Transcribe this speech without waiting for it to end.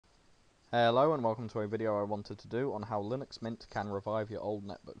Hello and welcome to a video I wanted to do on how Linux Mint can revive your old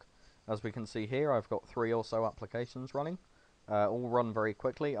netbook. As we can see here, I've got 3 or so applications running. All run very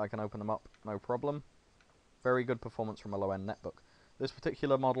quickly. I can open them up no problem. Very good performance from a low-end netbook. This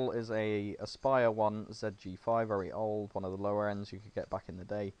particular model is a Aspire 1 ZG5, very old, one of the lower ends you could get back in the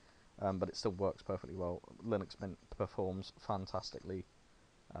day, but it still works perfectly well. Linux Mint performs fantastically.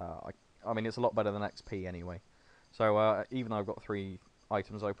 I mean, it's a lot better than XP anyway. So even though I've got 3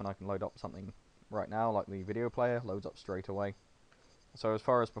 items open, I can load up something right now, like the video player, loads up straight away. So as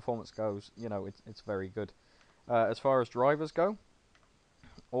far as performance goes, you know, it's very good. As far as drivers go,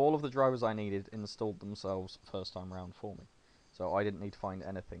 all of the drivers I needed installed themselves first time round for me. So I didn't need to find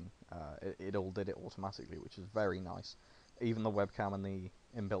anything. It all did it automatically, which is very nice. Even the webcam and the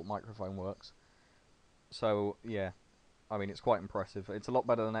inbuilt microphone works. So yeah, I mean, it's quite impressive. It's a lot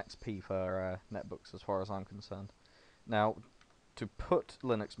better than XP for netbooks as far as I'm concerned. Now, to put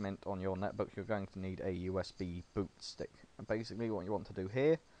Linux Mint on your netbook, you're going to need a USB boot stick. And basically what you want to do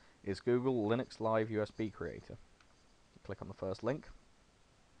here is Google Linux Live USB Creator. Click on the first link.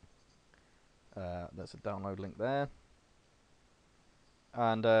 There's a download link there.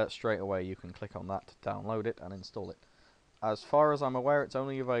 And straight away you can click on that to download it and install it. As far as I'm aware, it's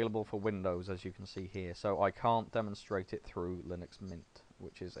only available for Windows, as you can see here, so I can't demonstrate it through Linux Mint,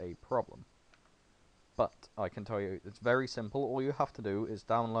 which is a problem. But I can tell you it's very simple. All you have to do is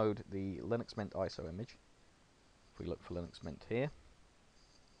download the Linux Mint ISO image. If we look for Linux Mint here,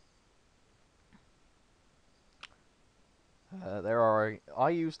 I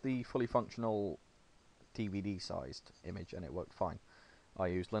used the fully functional DVD sized image and it worked fine. I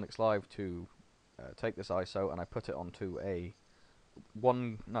used Linux Live to take this ISO and I put it onto it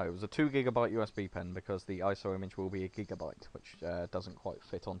was a 2 GB USB pen, because the ISO image will be a gigabyte, which doesn't quite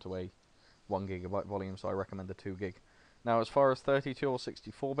fit onto a 1 GB volume, so I recommend the 2 gig. Now, as far as 32 or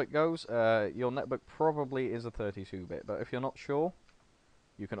 64-bit goes, your netbook probably is a 32-bit, but if you're not sure,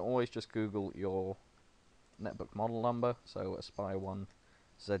 you can always just Google your netbook model number, so Aspire 1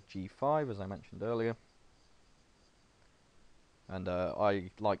 ZG5, as I mentioned earlier. And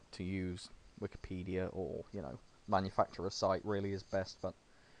I like to use Wikipedia or, manufacturer's site really is best, but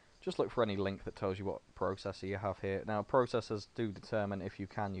just look for any link that tells you what processor you have here. Now, processors do determine if you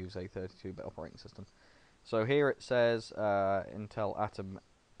can use a 32-bit operating system. So here it says Intel Atom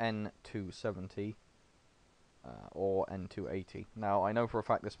N270 or N280. Now, I know for a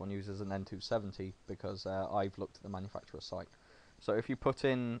fact this one uses an N270 because I've looked at the manufacturer's site. So if you put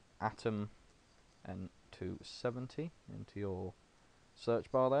in Atom N270 into your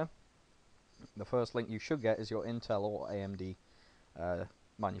search bar there, the first link you should get is your Intel or AMD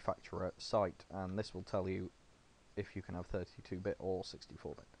manufacturer site, and this will tell you if you can have 32-bit or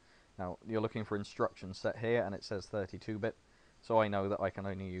 64-bit. Now, you're looking for instruction set here, and it says 32-bit, so I know that I can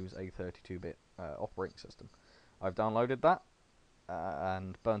only use a 32-bit operating system. I've downloaded that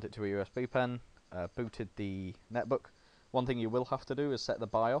and burnt it to a USB pen, booted the netbook. One thing you will have to do is set the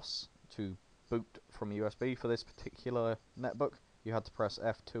BIOS to boot from USB. For this particular netbook, you had to press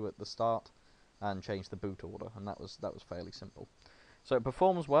F2 at the start and change the boot order, and that was fairly simple. So it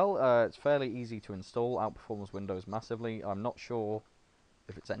performs well. It's fairly easy to install, outperforms Windows massively. I'm not sure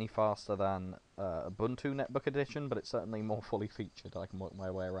if it's any faster than Ubuntu Netbook Edition, but it's certainly more fully featured. I can work my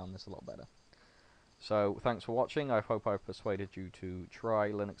way around this a lot better. So thanks for watching. I hope I've persuaded you to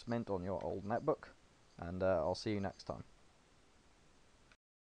try Linux Mint on your old netbook, and I'll see you next time.